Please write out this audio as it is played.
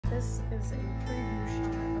this is a preview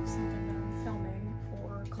shot of something that I'm filming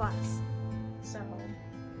for class. So,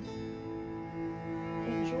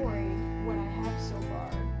 enjoy what I have so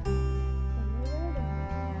far.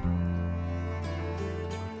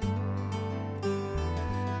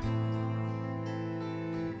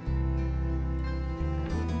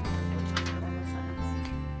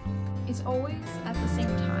 It's always at the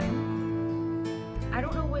same time. I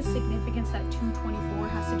don't know what significance that 2:24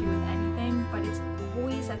 has to do with anything, but it's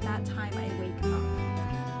always at that time I wake up.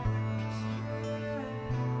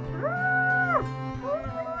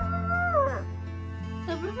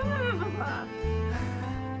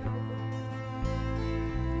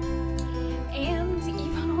 And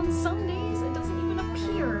even on some days, it doesn't even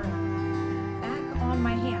appear back on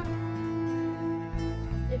my hand.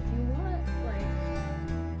 If you want, like,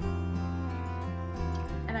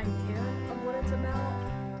 an idea of what it's about,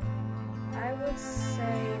 I would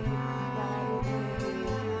say probably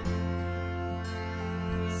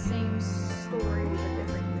same story but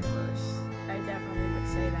different universe. I definitely would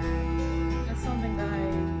say that. That's something that I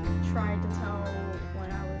tried to tell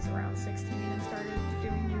when I was around 16 and started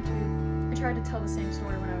doing YouTube. I tried to tell the same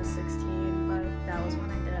story when I was 16, but that was when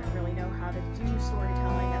I didn't really know how to do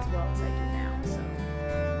storytelling as well as I do now, so